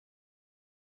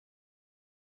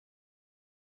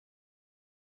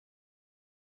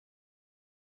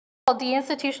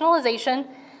deinstitutionalization.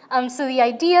 So the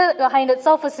idea behind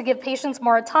itself was to give patients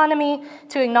more autonomy,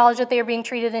 to acknowledge that they are being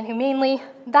treated inhumanely.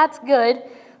 That's good,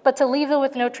 but to leave them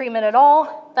with no treatment at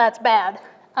all, that's bad.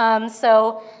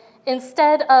 So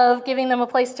instead of giving them a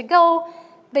place to go,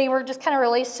 they were just kind of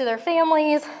released to their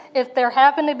families. If there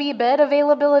happened to be bed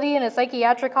availability in a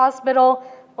psychiatric hospital,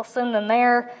 we'll send them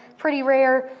there. Pretty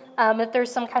rare. If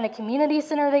there's some kind of community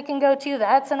center they can go to,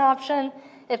 that's an option.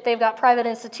 If they've got private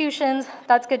institutions,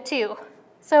 that's good too.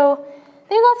 So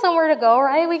they've got somewhere to go,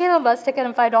 right? We give them a bus ticket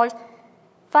and $5.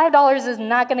 $5 is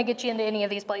not going to get you into any of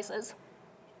these places.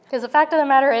 Because the fact of the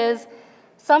matter is,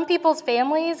 some people's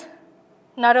families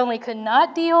not only could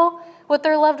not deal with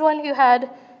their loved one who had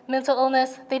mental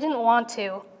illness, they didn't want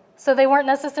to. So they weren't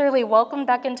necessarily welcomed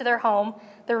back into their home.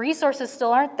 The resources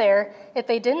still aren't there. If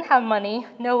they didn't have money,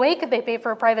 no way could they pay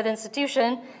for a private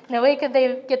institution. No way could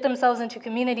they get themselves into a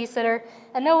community center.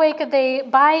 And no way could they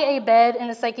buy a bed in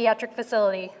a psychiatric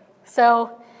facility.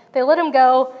 So they let them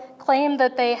go, claimed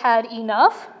that they had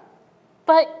enough,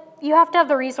 but you have to have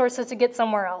the resources to get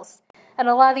somewhere else. And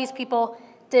a lot of these people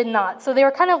did not. So they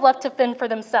were kind of left to fend for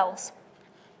themselves.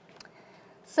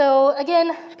 So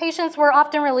again, patients were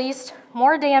often released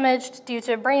more damaged due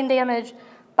to brain damage,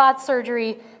 bot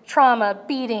surgery, trauma,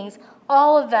 beatings,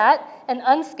 all of that, and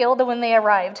unskilled when they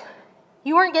arrived.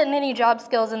 You weren't getting any job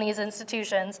skills in these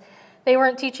institutions. They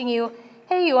weren't teaching you,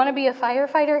 hey, you want to be a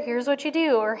firefighter? Here's what you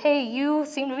do. Or, hey, you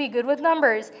seem to be good with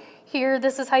numbers. Here,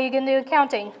 this is how you get into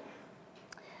accounting.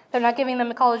 They're not giving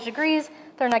them college degrees.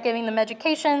 They're not giving them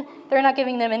education. They're not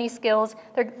giving them any skills.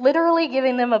 They're literally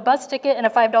giving them a bus ticket and a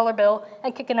 $5 bill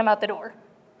and kicking them out the door.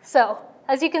 So,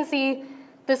 as you can see,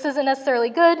 this isn't necessarily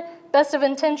good. Best of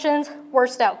intentions,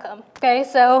 worst outcome. Okay,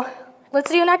 so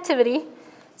let's do an activity.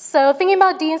 So thinking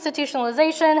about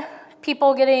deinstitutionalization,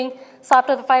 people getting slapped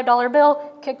with a $5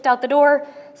 bill, kicked out the door.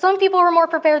 Some people were more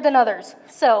prepared than others.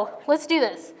 So let's do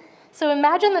this. So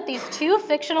imagine that these two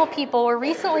fictional people were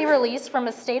recently released from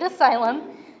a state asylum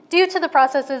due to the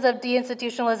processes of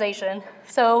deinstitutionalization.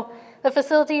 So the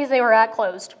facilities they were at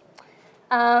closed.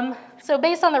 So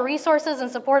based on the resources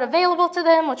and support available to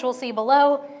them, which we'll see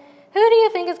below, who do you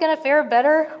think is going to fare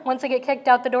better once they get kicked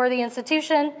out the door of the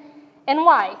institution, and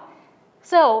why?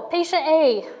 So patient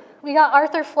A, we got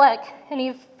Arthur Fleck.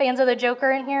 Any fans of the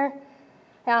Joker in here?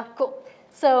 Yeah, cool.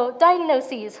 So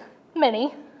diagnoses,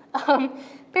 many.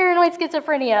 Paranoid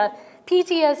schizophrenia,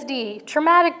 PTSD,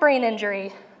 traumatic brain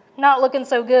injury, not looking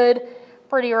so good,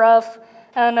 pretty rough.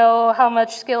 I don't know how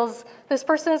much skills this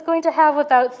person is going to have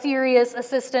without serious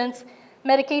assistance.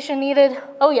 Medication needed,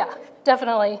 oh yeah,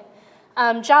 definitely.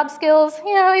 Job skills,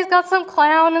 you know, he's got some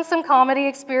clown and some comedy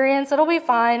experience, it'll be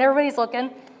fine, everybody's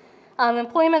looking.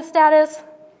 Employment status,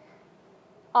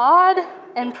 odd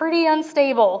and pretty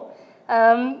unstable.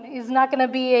 He's not gonna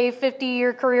be a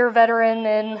 50-year career veteran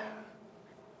in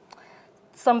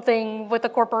something with a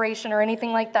corporation or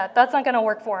anything like that. That's not gonna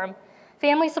work for him.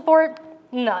 Family support,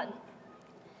 none.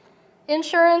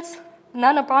 Insurance,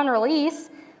 none upon release.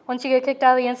 Once you get kicked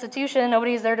out of the institution,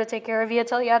 nobody's there to take care of you,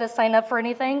 tell you how to sign up for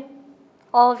anything.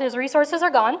 All of his resources are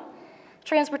gone.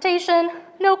 Transportation,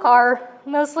 no car,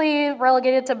 mostly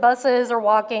relegated to buses or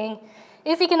walking,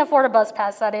 if he can afford a bus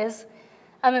pass, that is.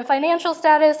 In financial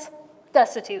status,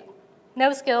 destitute.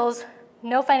 No skills,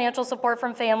 no financial support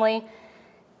from family,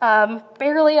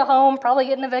 barely a home, probably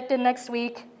getting evicted next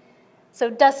week. So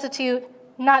destitute,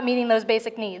 not meeting those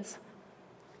basic needs.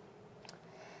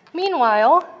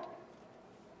 Meanwhile,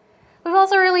 we've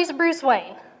also released Bruce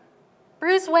Wayne.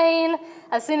 Bruce Wayne,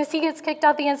 as soon as he gets kicked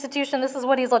out the institution, this is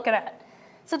what he's looking at.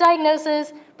 So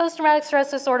diagnosis, post-traumatic stress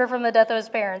disorder from the death of his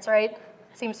parents, right?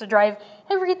 Seems to drive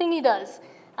everything he does.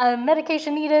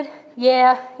 Medication needed,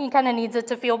 yeah, he kind of needs it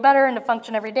to feel better and to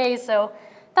function every day, so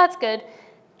that's good.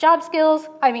 Job skills,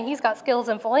 I mean, he's got skills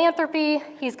in philanthropy,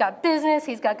 he's got business,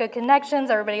 he's got good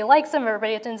connections, everybody likes him,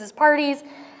 everybody attends his parties,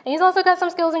 and he's also got some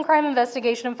skills in crime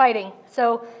investigation and fighting.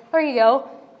 So there you go.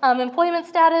 Employment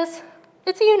status,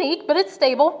 it's unique, but it's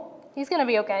stable. He's gonna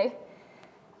be okay.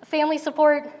 Family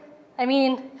support, I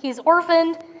mean, he's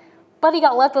orphaned, but he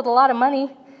got left with a lot of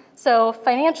money. So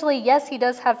financially, yes, he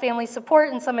does have family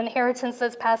support and some inheritance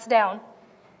that's passed down.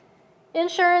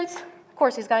 Insurance, of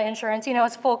course he's got insurance. You know,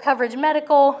 it's full coverage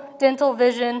medical, dental,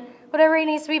 vision, whatever he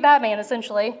needs to be Batman,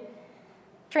 essentially.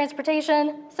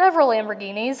 Transportation, several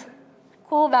Lamborghinis,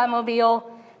 cool Batmobile,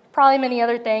 probably many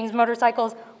other things,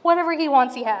 motorcycles, whatever he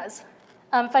wants he has.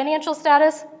 Financial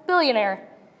status, billionaire.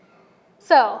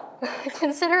 So,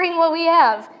 considering what we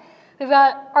have, we've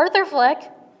got Arthur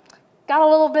Fleck, got a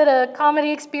little bit of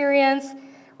comedy experience,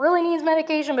 really needs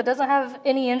medication but doesn't have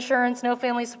any insurance, no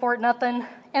family support, nothing.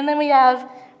 And then we have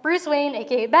Bruce Wayne,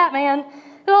 aka Batman,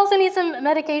 who also needs some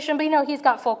medication, but you know, he's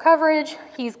got full coverage,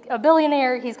 he's a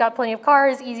billionaire, he's got plenty of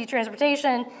cars, easy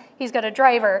transportation, he's got a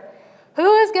driver.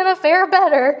 Who is gonna fare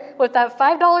better with that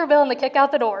 $5 bill and the kick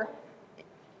out the door?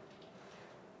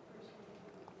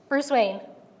 Bruce Wayne.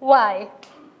 Why?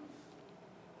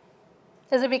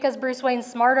 Is it because Bruce Wayne's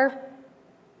smarter?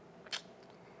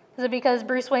 Is it because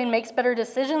Bruce Wayne makes better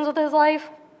decisions with his life?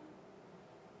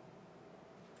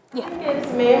 Yeah. I think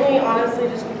it's mainly, honestly,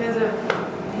 just because of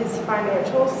his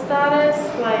financial status.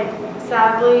 Like,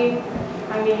 sadly,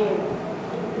 I mean,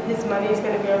 his money is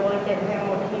going to be able to get him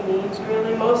what he needs,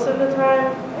 really, most of the time.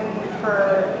 And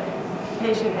for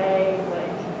patient A,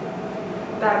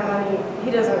 like, that money,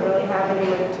 he doesn't really have any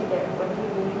money to get what he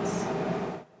needs.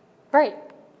 Right.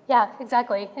 Yeah,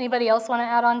 exactly. Anybody else want to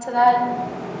add on to that?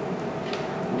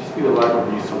 Just be the lack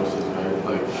of resources, right?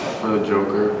 Like, for the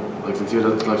Joker, like, since he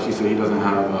doesn't, like she said, he doesn't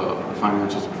have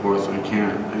financial support, so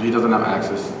he doesn't have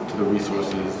access to the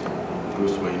resources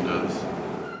Bruce Wayne does.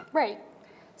 Right.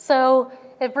 So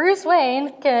if Bruce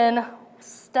Wayne can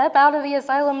step out of the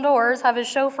asylum doors, have his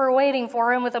chauffeur waiting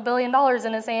for him with $1 billion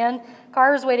in his hand,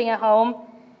 cars waiting at home,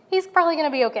 he's probably going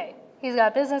to be okay. He's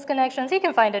got business connections. He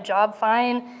can find a job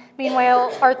fine.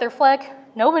 Meanwhile, Arthur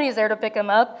Fleck, nobody's there to pick him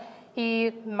up.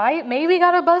 He maybe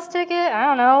got a bus ticket, I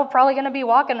don't know, probably gonna be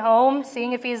walking home,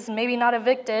 seeing if he's maybe not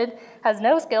evicted, has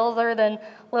no skills other than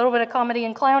a little bit of comedy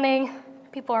and clowning.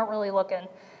 People aren't really looking.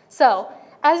 So,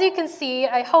 as you can see,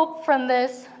 I hope from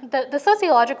this, the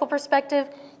sociological perspective,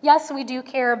 yes, we do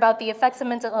care about the effects of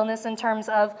mental illness in terms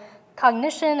of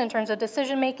cognition, in terms of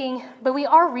decision making, but we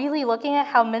are really looking at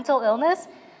how mental illness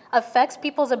affects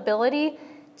people's ability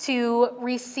to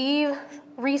receive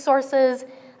resources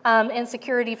and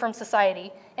security from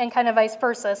society, and kind of vice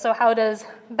versa. So how does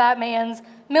Batman's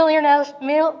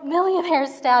millionaire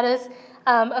status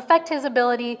affect his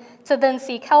ability to then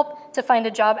seek help to find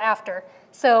a job after?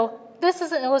 So this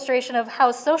is an illustration of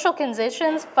how social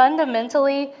conditions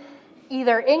fundamentally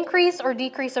either increase or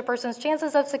decrease a person's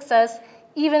chances of success,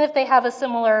 even if they have a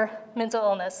similar mental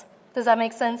illness. Does that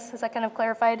make sense? Is that kind of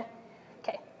clarified?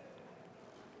 Okay.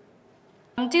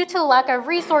 Due to the lack of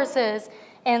resources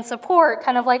and support,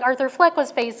 kind of like Arthur Fleck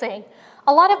was facing,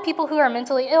 a lot of people who are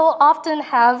mentally ill often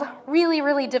have really,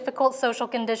 really difficult social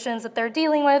conditions that they're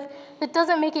dealing with that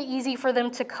doesn't make it easy for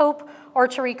them to cope or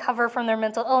to recover from their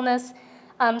mental illness,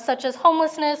 such as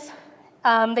homelessness.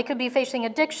 They could be facing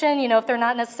addiction, you know, if they're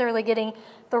not necessarily getting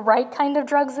the right kind of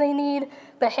drugs they need,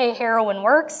 but hey, heroin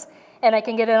works, and I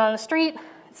can get it on the street.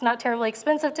 It's not terribly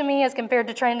expensive to me as compared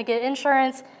to trying to get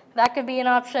insurance. That could be an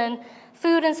option.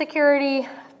 Food insecurity,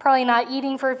 probably not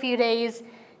eating for a few days,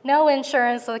 no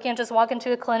insurance, so they can't just walk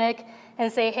into a clinic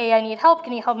and say, hey, I need help,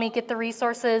 can you help me get the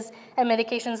resources and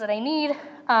medications that I need?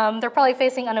 They're probably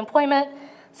facing unemployment,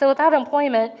 so without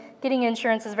employment, getting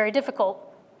insurance is very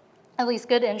difficult, at least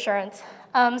good insurance.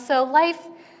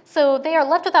 So they are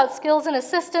left without skills and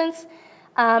assistance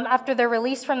after they're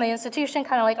released from the institution,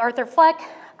 kind of like Arthur Fleck.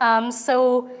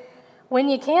 So when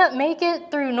you can't make it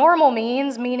through normal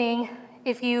means, meaning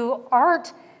if you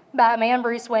aren't Batman,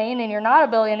 Bruce Wayne, and you're not a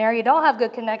billionaire, you don't have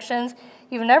good connections,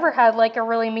 you've never had like a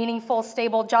really meaningful,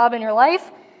 stable job in your life,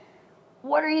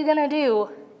 what are you gonna do?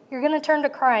 You're gonna turn to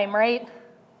crime, right?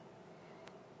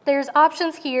 There's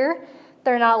options here.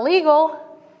 They're not legal,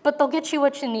 but they'll get you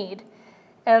what you need.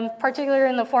 And particularly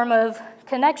in the form of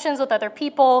connections with other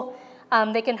people,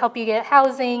 they can help you get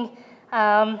housing,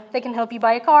 they can help you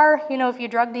buy a car. You know, if you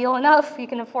drug deal enough, you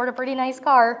can afford a pretty nice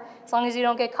car, as long as you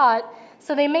don't get caught.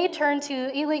 So they may turn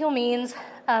to illegal means,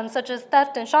 such as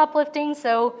theft and shoplifting.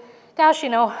 So, gosh, you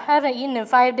know, I haven't eaten in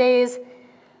 5 days.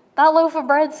 That loaf of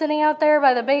bread sitting out there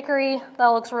by the bakery, that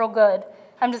looks real good.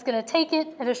 I'm just gonna take it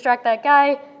and distract that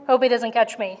guy, hope he doesn't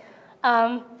catch me.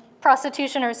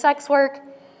 Prostitution or sex work.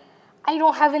 I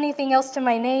don't have anything else to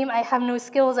my name. I have no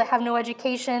skills, I have no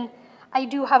education. I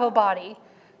do have a body.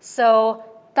 So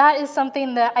that is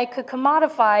something that I could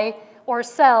commodify or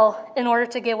sell in order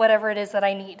to get whatever it is that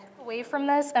I need. Away from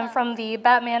this and from the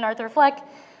Batman Arthur Fleck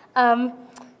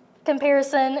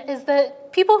comparison is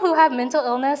that people who have mental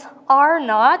illness are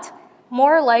not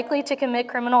more likely to commit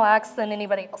criminal acts than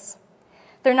anybody else.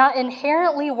 They're not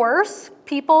inherently worse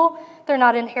people, they're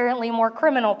not inherently more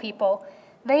criminal people.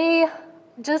 They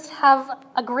just have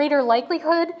a greater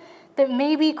likelihood that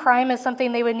maybe crime is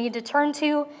something they would need to turn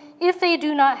to if they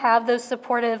do not have those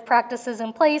supportive practices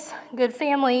in place, good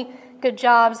family, good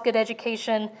jobs, good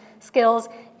education, skills.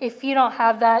 If you don't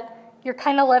have that, you're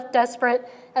kind of left desperate,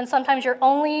 and sometimes your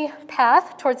only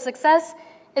path towards success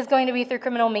is going to be through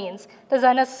criminal means. Does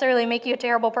that necessarily make you a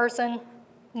terrible person?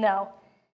 No.